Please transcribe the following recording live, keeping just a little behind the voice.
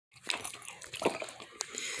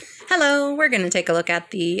Hello, we're going to take a look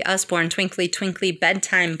at the Usborne Twinkly Twinkly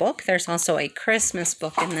Bedtime book. There's also a Christmas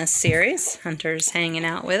book in this series. Hunter's hanging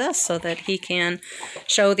out with us so that he can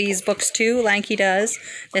show these books too, like he does.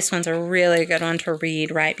 This one's a really good one to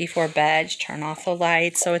read right before bed. You turn off the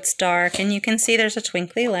light so it's dark, and you can see there's a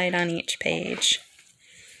twinkly light on each page.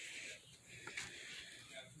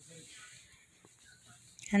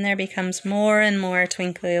 And there becomes more and more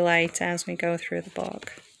twinkly lights as we go through the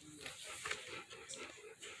book.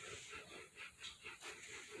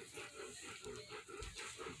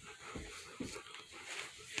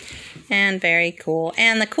 And very cool.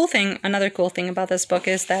 And the cool thing, another cool thing about this book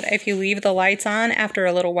is that if you leave the lights on, after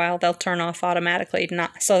a little while they'll turn off automatically,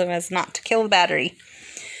 so as not to kill the battery.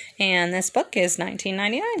 And this book is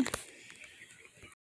 $19.99.